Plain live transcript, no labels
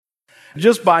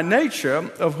Just by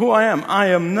nature of who I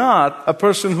am not a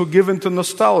person who given to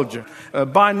nostalgia.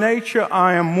 By nature,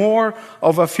 I am more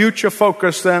of a future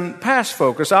focus than past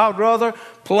focus. I would rather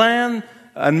plan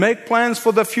and make plans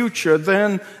for the future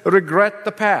than regret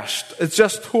the past. It's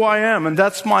just who I am, and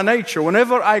that's my nature.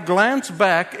 Whenever I glance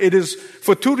back, it is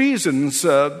for two reasons.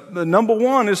 Number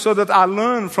one is so that I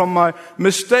learn from my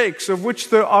mistakes, of which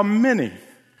there are many.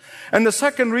 And the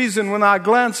second reason, when I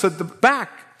glance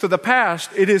back to the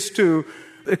past, it is to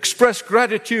express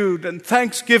gratitude and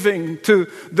thanksgiving to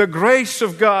the grace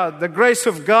of God. The grace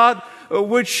of God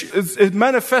which is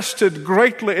manifested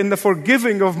greatly in the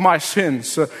forgiving of my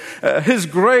sins. His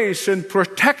grace in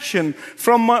protection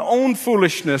from my own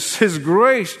foolishness. His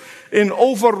grace in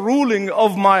overruling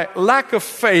of my lack of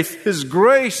faith. His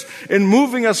grace in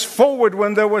moving us forward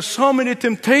when there were so many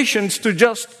temptations to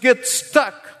just get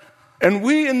stuck. And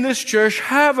we in this church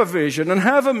have a vision and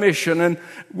have a mission, and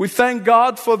we thank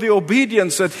God for the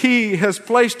obedience that He has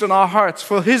placed in our hearts,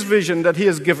 for His vision that He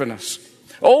has given us.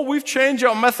 Oh, we've changed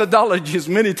our methodologies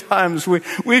many times.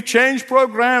 We've changed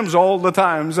programs all the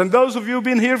times. And those of you who've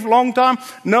been here for a long time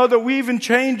know that we even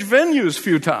changed venues a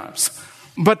few times.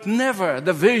 But never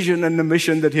the vision and the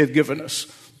mission that He had given us.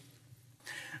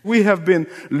 We have been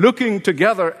looking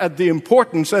together at the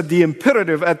importance, at the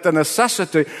imperative, at the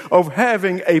necessity of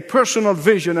having a personal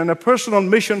vision and a personal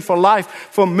mission for life,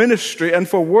 for ministry, and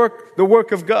for work, the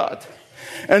work of God.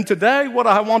 And today, what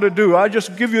I want to do, I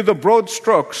just give you the broad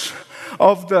strokes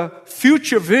of the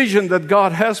future vision that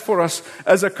God has for us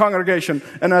as a congregation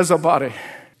and as a body.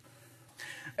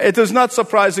 It is not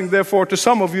surprising, therefore, to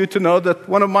some of you to know that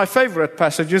one of my favorite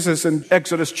passages is in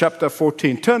Exodus chapter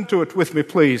 14. Turn to it with me,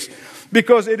 please,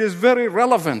 because it is very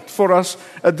relevant for us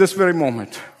at this very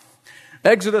moment.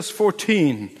 Exodus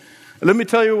 14. Let me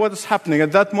tell you what is happening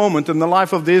at that moment in the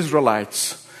life of the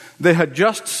Israelites. They had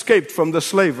just escaped from the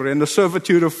slavery and the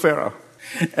servitude of Pharaoh.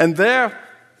 And there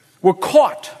were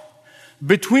caught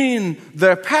between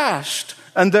their past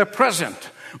and their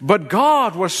present. But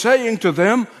God was saying to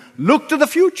them, look to the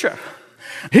future.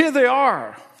 Here they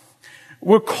are.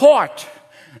 We're caught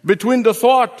between the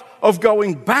thought of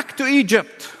going back to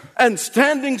Egypt and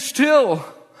standing still.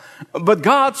 But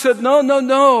God said,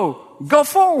 no, go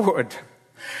forward.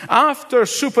 After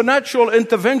supernatural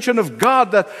intervention of God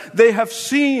that they have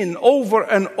seen over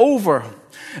and over,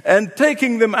 and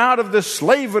taking them out of the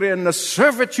slavery and the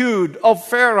servitude of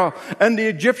Pharaoh and the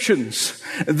Egyptians,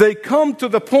 they come to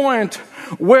the point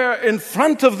where in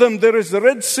front of them there is the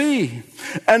Red Sea,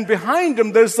 and behind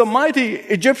them there's the mighty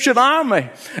Egyptian army,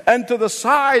 and to the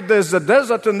side there's the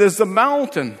desert and there's the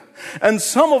mountain. And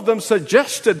some of them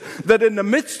suggested that in the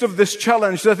midst of this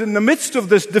challenge, that in the midst of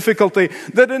this difficulty,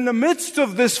 that in the midst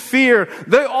of this fear,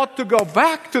 they ought to go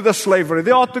back to the slavery.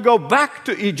 They ought to go back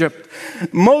to Egypt.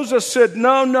 Moses said,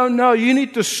 no, you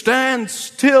need to stand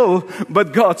still.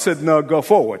 But God said, no, go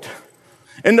forward.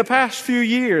 In the past few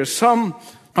years, some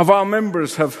of our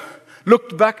members have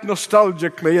looked back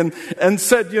nostalgically and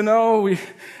said,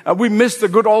 we miss the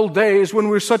good old days when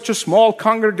we were such a small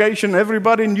congregation.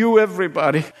 Everybody knew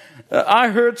everybody. I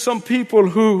heard some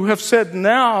people who have said,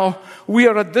 now we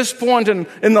are at this point in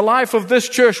the life of this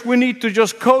church, we need to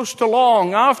just coast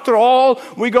along. After all,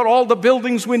 we got all the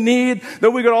buildings we need,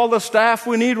 then we got all the staff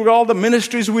we need, we got all the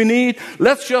ministries we need.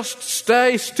 Let's just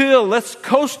stay still. Let's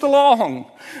coast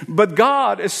along. But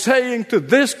God is saying to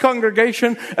this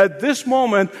congregation at this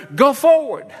moment, go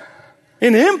forward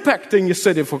in impacting your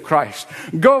city for Christ.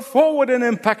 Go forward in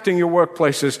impacting your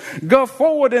workplaces. Go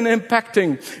forward in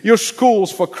impacting your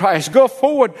schools for Christ. Go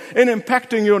forward in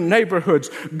impacting your neighborhoods.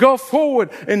 Go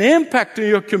forward in impacting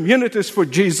your communities for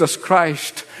Jesus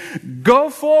Christ.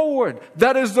 Go forward.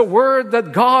 That is the word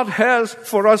that God has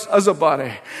for us as a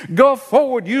body. Go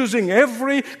forward using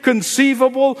every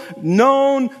conceivable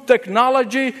known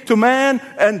technology to man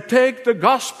and take the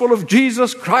gospel of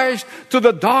Jesus Christ to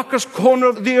the darkest corner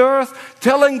of the earth,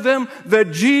 telling them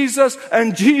that Jesus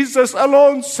and Jesus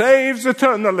alone saves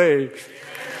eternally.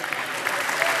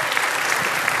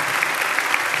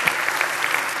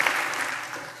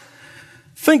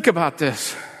 Think about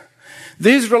this.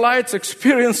 The Israelites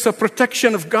experienced the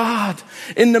protection of God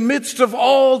in the midst of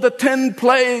all the 10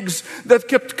 plagues that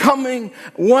kept coming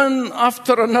one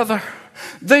after another.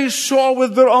 They saw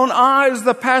with their own eyes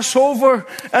the Passover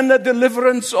and the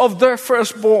deliverance of their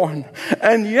firstborn.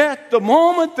 And yet, the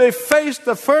moment they faced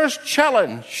the first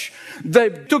challenge, they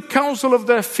took counsel of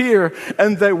their fear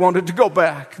and they wanted to go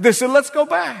back. They said, let's go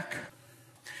back.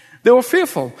 They were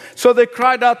fearful. So they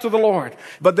cried out to the Lord.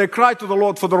 But they cried to the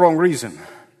Lord for the wrong reason.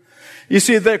 You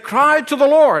see, they cried to the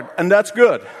Lord, and that's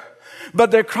good.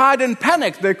 But they cried in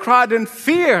panic. They cried in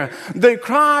fear. They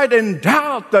cried in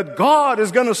doubt that God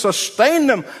is going to sustain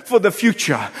them for the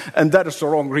future. And that is the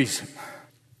wrong reason.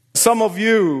 Some of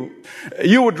you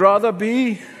would rather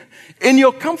be in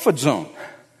your comfort zone.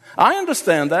 I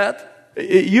understand that.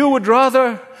 You would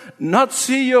rather not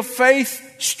see your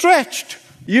faith stretched.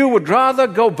 You would rather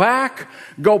go back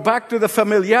to the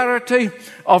familiarity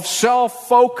of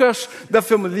self-focus, the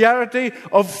familiarity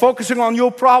of focusing on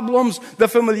your problems, the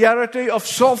familiarity of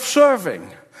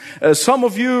self-serving. Some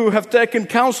of you have taken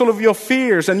counsel of your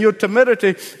fears and your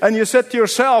timidity, and you said to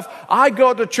yourself, I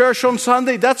go to church on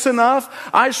Sunday, that's enough.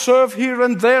 I serve here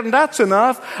and there, and that's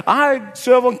enough. I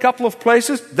serve in a couple of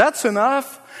places, that's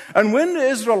enough. And when the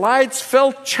Israelites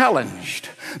felt challenged,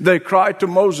 they cried to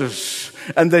Moses,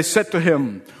 and they said to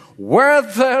him, were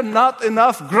there not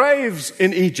enough graves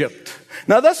in Egypt?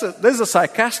 Now there's a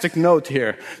sarcastic note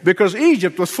here, because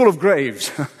Egypt was full of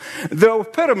graves. There were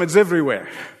pyramids everywhere.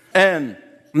 And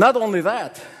not only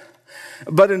that,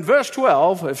 but in verse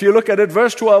 12, if you look at it,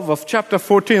 verse 12 of chapter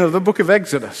 14 of the book of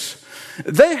Exodus,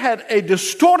 they had a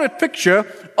distorted picture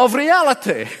of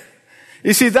reality.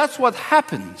 You see, that's what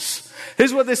happens.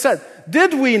 Here's what they said.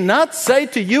 Did we not say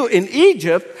to you in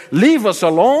Egypt, leave us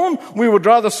alone? We would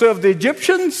rather serve the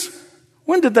Egyptians.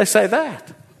 When did they say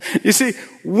that? You see,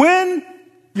 when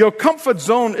your comfort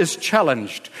zone is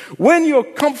challenged, when your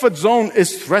comfort zone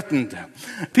is threatened,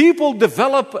 people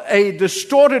develop a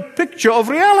distorted picture of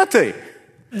reality.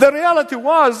 The reality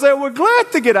was they were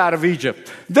glad to get out of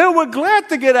Egypt. They were glad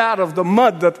to get out of the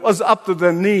mud that was up to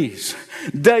their knees,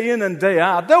 day in and day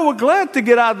out. They were glad to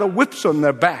get out of the whips on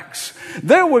their backs.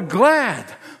 They were glad.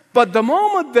 But the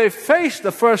moment they faced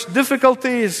the first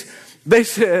difficulties, they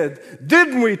said,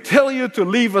 didn't we tell you to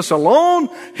leave us alone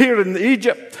here in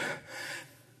Egypt?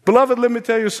 Beloved, let me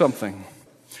tell you something.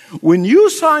 When you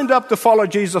signed up to follow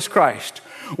Jesus Christ,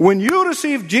 when you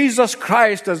received Jesus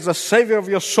Christ as the Savior of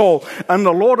your soul and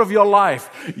the Lord of your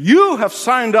life, you have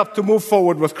signed up to move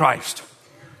forward with Christ.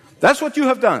 That's what you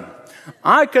have done.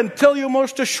 I can tell you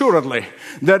most assuredly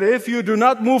that if you do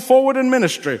not move forward in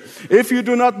ministry, if you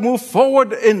do not move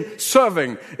forward in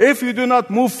serving, if you do not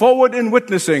move forward in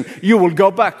witnessing, you will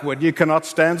go backward. You cannot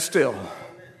stand still.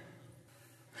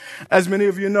 As many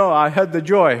of you know, I had the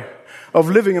joy of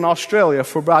living in Australia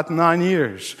for about 9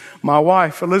 years. My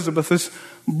wife, Elizabeth, is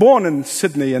born in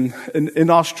Sydney in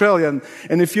Australia.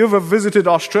 And if you ever visited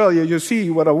Australia, you see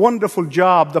what a wonderful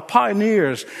job the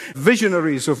pioneers,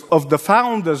 visionaries of the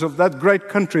founders of that great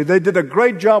country. They did a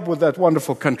great job with that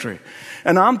wonderful country.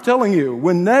 And I'm telling you,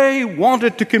 when they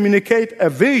wanted to communicate a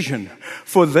vision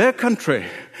for their country,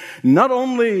 not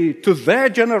only to their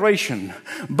generation,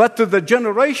 but to the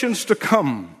generations to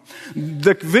come,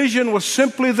 the vision was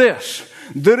simply this: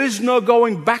 there is no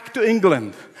going back to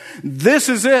England. This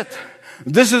is it.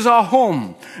 This is our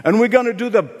home, and we're going to do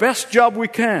the best job we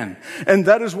can. And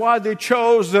that is why they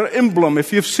chose their emblem,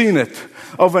 if you've seen it,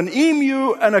 of an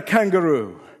emu and a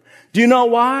kangaroo. Do you know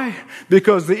why?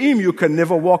 Because the emu can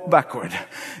never walk backward.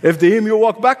 If the emu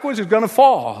walks backwards, he's going to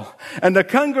fall. And the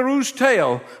kangaroo's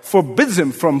tail forbids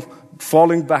him from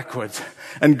falling backwards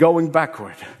and going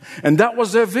backward. And that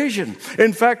was their vision.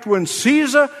 In fact, when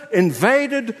Caesar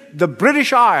invaded the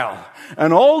British Isle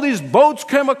and all these boats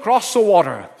came across the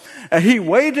water, and he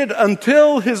waited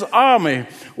until his army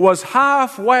was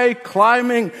halfway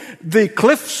climbing the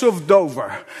cliffs of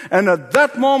Dover. And at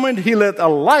that moment, he lit a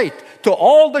light to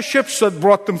all the ships that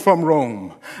brought them from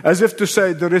Rome, as if to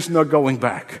say, there is no going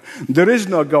back. There is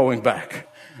no going back.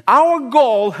 Our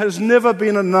goal has never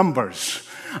been in numbers.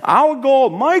 Our goal,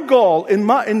 my goal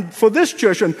for this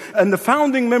church and the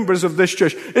founding members of this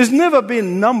church has never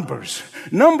been numbers.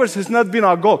 Numbers has not been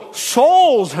our goal.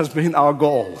 Souls has been our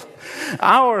goal.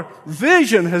 Our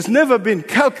vision has never been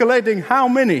calculating how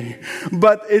many,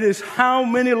 but it is how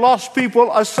many lost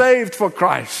people are saved for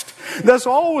Christ. That's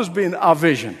always been our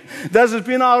vision. That has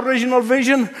been our original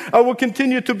vision, and will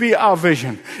continue to be our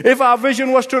vision. If our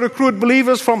vision was to recruit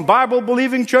believers from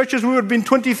Bible-believing churches, we would have been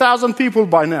 20,000 people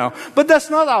by now. But that's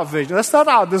not our vision. That's not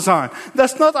our design.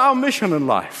 That's not our mission in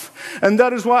life. And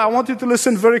that is why I want you to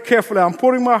listen very carefully. I'm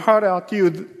pouring my heart out to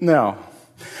you now.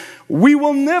 We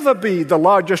will never be the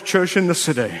largest church in the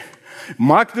city.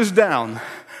 Mark this down.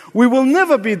 We will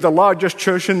never be the largest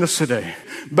church in the city,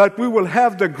 but we will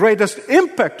have the greatest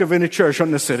impact of any church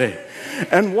in the city.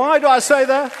 And why do I say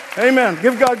that? Amen.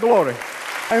 Give God glory.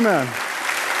 Amen.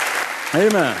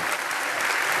 Amen.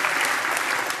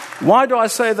 Why do I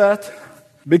say that?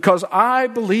 Because I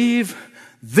believe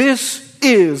this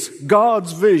is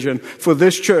God's vision for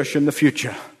this church in the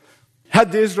future.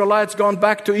 Had the Israelites gone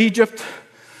back to Egypt,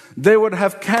 they would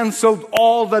have canceled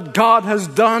all that God has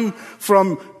done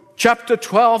from chapter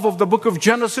 12 of the book of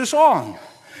Genesis on.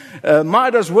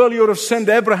 Might as well you would have sent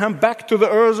Abraham back to the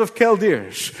Urs of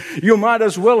Chaldees. You might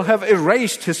as well have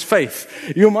erased his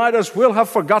faith. You might as well have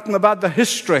forgotten about the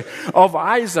history of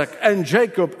Isaac and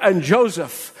Jacob and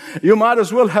Joseph. You might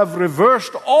as well have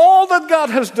reversed all that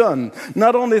God has done.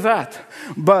 Not only that,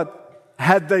 but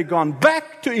had they gone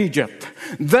back to Egypt,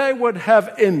 they would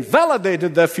have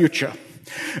invalidated their future.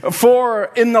 For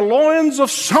in the loins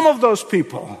of some of those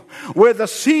people were the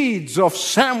seeds of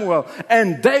Samuel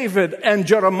and David and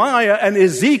Jeremiah and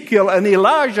Ezekiel and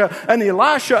Elijah and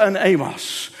Elisha and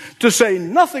Amos. To say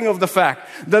nothing of the fact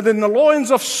that in the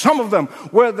loins of some of them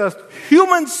were the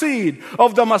human seed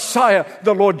of the Messiah,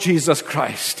 the Lord Jesus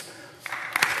Christ.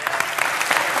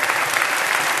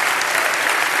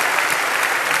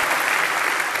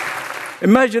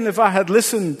 Imagine if I had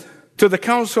listened to the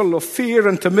counsel of fear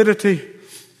and timidity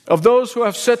of those who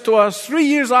have said to us 3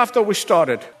 years after we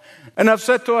started, and have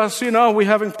said to us, we're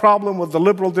having problem with the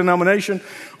liberal denomination,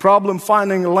 problem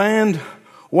finding land.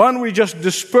 Why don't we just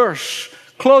disperse,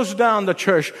 close down the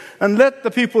church, and let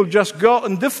the people just go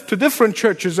to different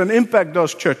churches and impact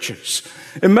those churches?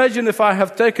 Imagine if I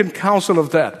have taken counsel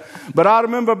of that. But I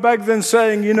remember back then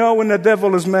saying, when the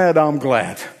devil is mad, I'm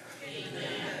glad.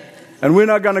 And we're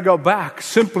not going to go back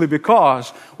simply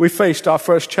because we faced our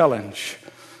first challenge.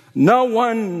 No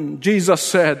one, Jesus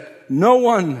said, no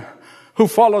one who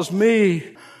follows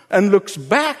me and looks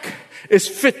back is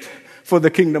fit for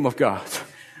the kingdom of God.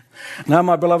 Now,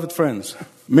 my beloved friends,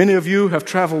 many of you have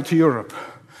traveled to Europe.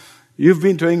 You've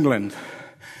been to England.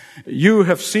 You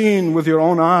have seen with your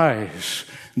own eyes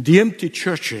the empty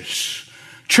churches.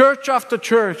 Church after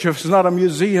church, if it's not a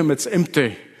museum, it's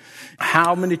empty.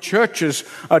 How many churches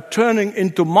are turning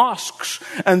into mosques,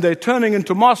 and they're turning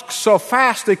into mosques so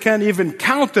fast they can't even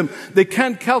count them. They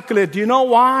can't calculate. Do you know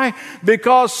why?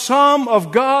 Because some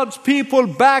of God's people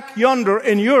back yonder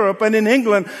in Europe and in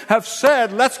England have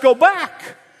said, let's go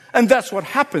back. And that's what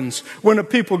happens when the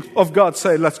people of God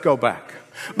say, let's go back.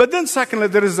 But then secondly,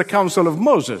 there is the counsel of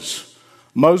Moses.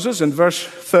 Moses in verse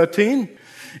 13,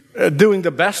 doing the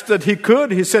best that he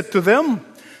could, he said to them,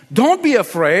 don't be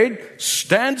afraid,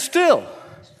 stand still.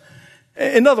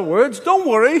 In other words, don't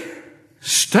worry,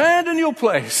 stand in your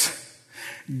place.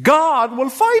 God will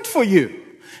fight for you.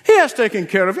 He has taken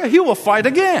care of you. He will fight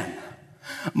again.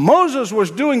 Moses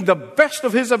was doing the best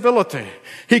of his ability.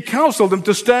 He counseled them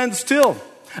to stand still.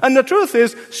 And the truth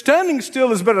is, standing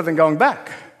still is better than going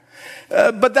back.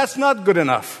 But that's not good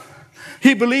enough.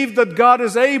 He believed that God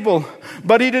is able,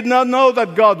 but he did not know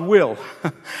that God will.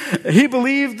 He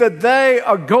believed that they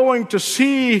are going to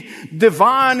see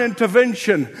divine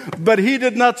intervention, but he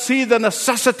did not see the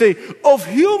necessity of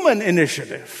human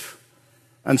initiative.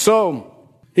 And so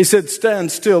he said,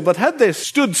 stand still. But had they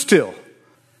stood still,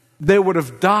 they would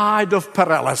have died of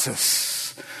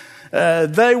paralysis.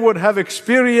 They would have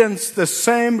experienced the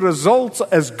same results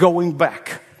as going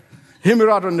back. Hear me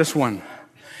right on this one.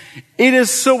 It is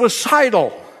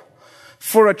suicidal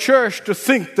for a church to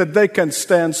think that they can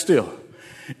stand still.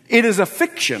 It is a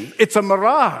fiction. It's a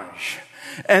mirage.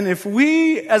 And if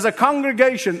we as a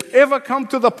congregation ever come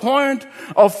to the point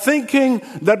of thinking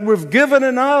that we've given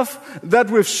enough, that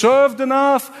we've served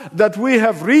enough, that we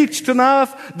have reached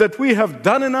enough, that we have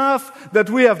done enough, that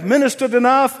we have ministered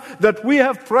enough, that we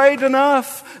have prayed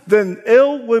enough, then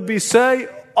ill will be said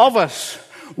of us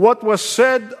what was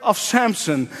said of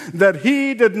Samson, that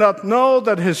he did not know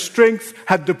that his strength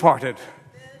had departed.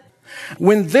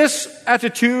 When this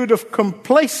attitude of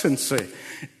complacency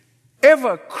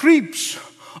ever creeps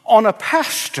on a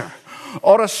pastor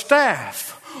or a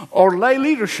staff or lay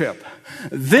leadership,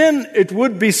 then it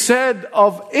would be said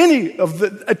of any of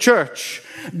a church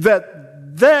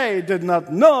that they did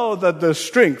not know that their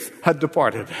strength had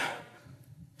departed.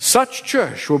 Such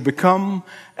church will become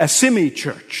a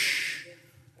semi-church.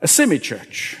 A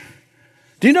semi-church.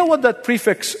 Do you know what that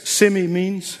prefix semi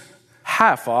means?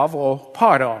 Half of or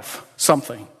part of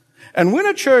something. And when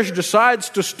a church decides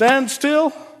to stand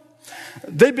still,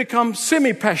 they become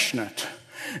semi-passionate.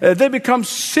 They become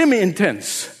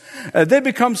semi-intense. They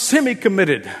become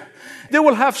semi-committed. They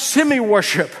will have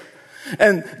semi-worship.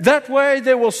 And that way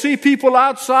they will see people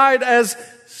outside as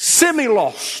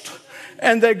semi-lost.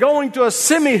 And they're going to a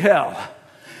semi-hell.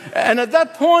 And at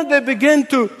that point, they begin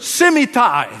to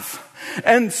semi-tithe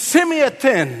and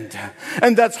semi-attend.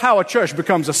 And that's how a church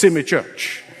becomes a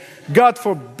semi-church. God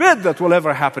forbid that will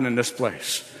ever happen in this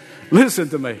place. Listen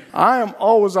to me. I am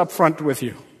always upfront with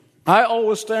you. I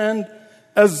always stand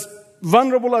as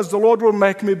vulnerable as the Lord will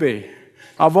make me be.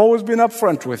 I've always been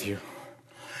upfront with you.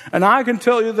 And I can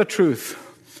tell you the truth.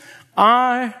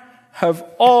 I have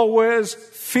always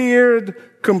feared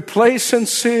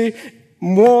complacency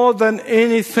more than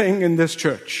anything in this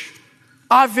church.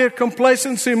 I fear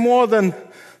complacency more than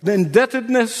the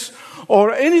indebtedness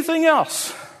or anything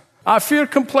else. I fear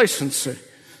complacency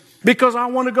because I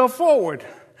want to go forward.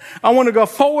 I want to go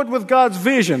forward with God's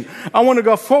vision. I want to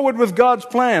go forward with God's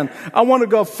plan. I want to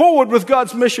go forward with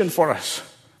God's mission for us.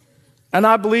 And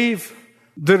I believe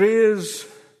there is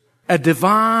a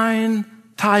divine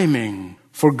timing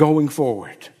for going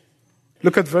forward.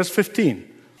 Look at verse 15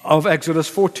 of Exodus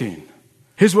 14.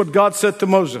 Here's what God said to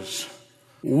Moses.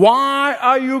 Why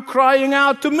are you crying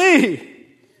out to me?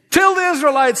 Tell the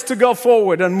Israelites to go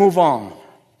forward and move on.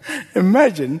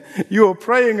 Imagine you are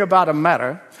praying about a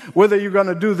matter, whether you're going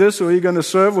to do this or you're going to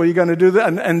serve or you're going to do that.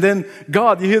 And then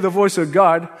God, you hear the voice of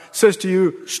God says to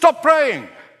you, stop praying.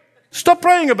 Stop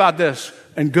praying about this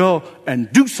and go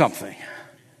and do something.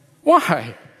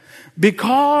 Why?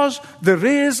 Because there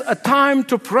is a time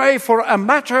to pray for a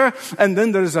matter and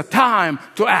then there is a time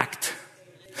to act.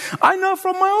 I know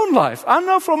from my own life. I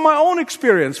know from my own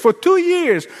experience. For 2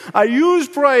 years, I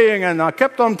used praying and I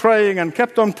kept on praying and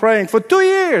kept on praying for 2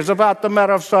 years about the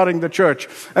matter of starting the church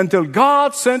until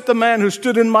God sent the man who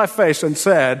stood in my face and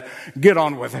said, get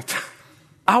on with it.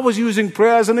 I was using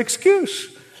prayer as an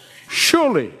excuse.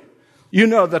 Surely, you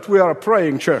know that we are a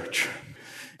praying church.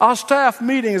 Our staff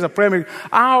meeting is a prayer meeting.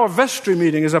 Our vestry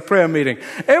meeting is a prayer meeting.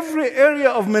 Every area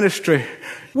of ministry,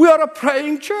 we are a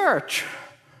praying church.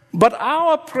 But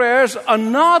our prayers are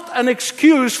not an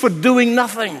excuse for doing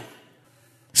nothing.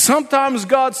 Sometimes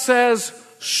God says,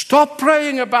 stop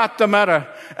praying about the matter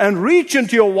and reach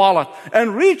into your wallet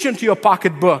and reach into your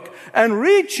pocketbook and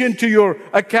reach into your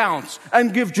accounts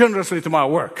and give generously to my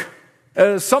work.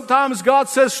 Sometimes God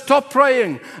says, stop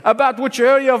praying about which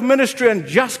area of ministry and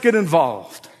just get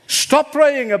involved. Stop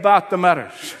praying about the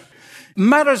matters.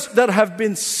 Matters that have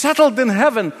been settled in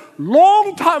heaven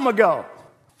long time ago.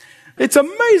 It's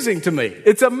amazing to me.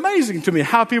 It's amazing to me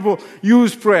how people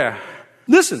use prayer.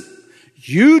 Listen,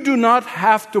 you do not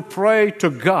have to pray to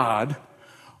God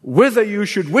whether you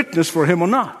should witness for Him or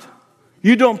not.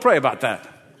 You don't pray about that.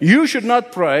 You should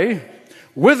not pray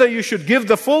whether you should give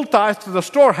the full tithe to the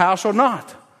storehouse or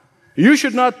not. You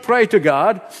should not pray to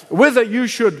God whether you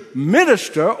should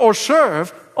minister or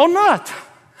serve or not.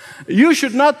 You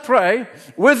should not pray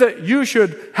whether you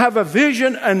should have a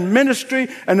vision and ministry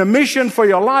and a mission for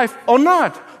your life or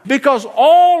not. Because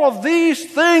all of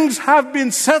these things have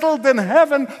been settled in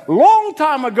heaven long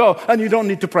time ago and you don't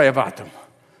need to pray about them.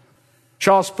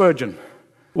 Charles Spurgeon,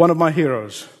 one of my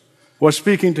heroes, was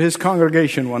speaking to his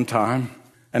congregation one time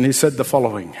and he said the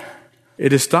following.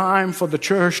 It is time for the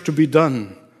church to be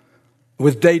done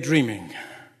with daydreaming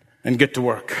and get to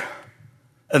work.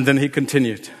 And then he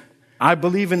continued. I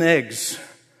believe in eggs,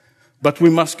 but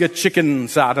we must get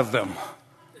chickens out of them.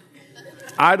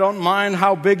 I don't mind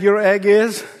how big your egg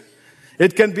is.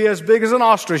 It can be as big as an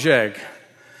ostrich egg.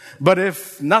 But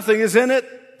if nothing is in it,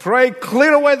 pray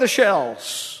clear away the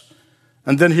shells.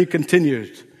 And then he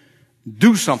continued,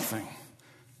 do something,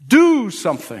 do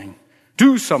something,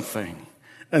 do something.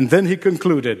 And then he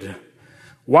concluded,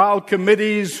 while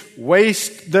committees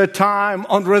waste their time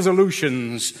on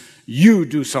resolutions, you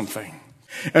do something.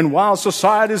 And while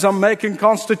societies are making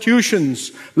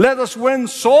constitutions, let us win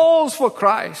souls for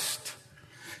Christ.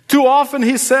 Too often,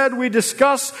 he said, we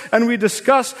discuss and we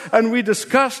discuss and we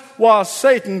discuss while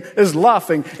Satan is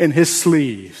laughing in his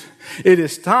sleeve. It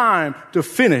is time to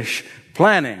finish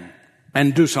planning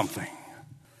and do something.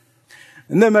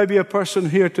 And there may be a person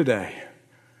here today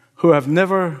who have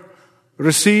never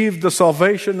received the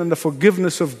salvation and the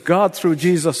forgiveness of God through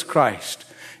Jesus Christ.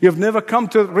 You've never come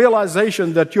to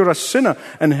realization that you're a sinner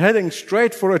and heading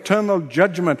straight for eternal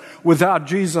judgment without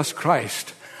Jesus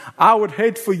Christ. I would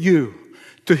hate for you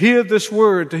to hear this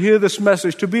word, to hear this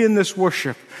message, to be in this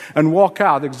worship and walk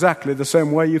out exactly the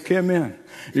same way you came in.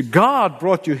 God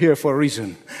brought you here for a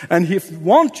reason, and He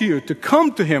wants you to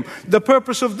come to Him. The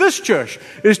purpose of this church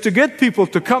is to get people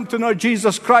to come to know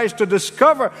Jesus Christ, to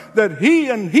discover that He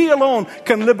and He alone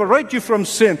can liberate you from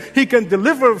sin. He can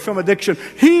deliver you from addiction.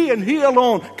 He and He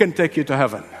alone can take you to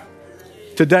heaven.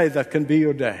 Today, that can be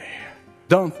your day.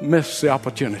 Don't miss the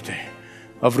opportunity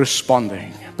of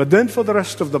responding. But then for the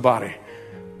rest of the body,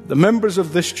 the members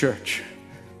of this church,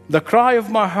 the cry of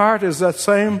my heart is that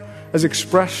same as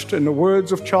expressed in the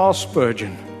words of Charles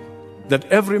Spurgeon, that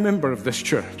every member of this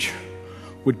church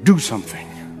would do something,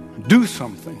 do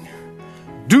something,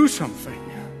 do something.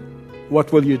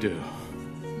 What will you do?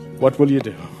 What will you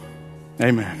do?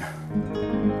 Amen.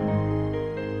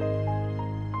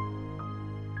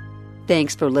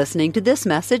 Thanks for listening to this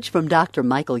message from Dr.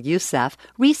 Michael Youssef,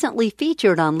 recently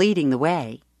featured on Leading the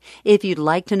Way. If you'd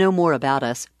like to know more about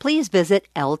us, please visit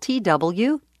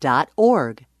ltw.org.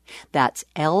 That's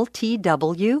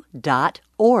ltw.org.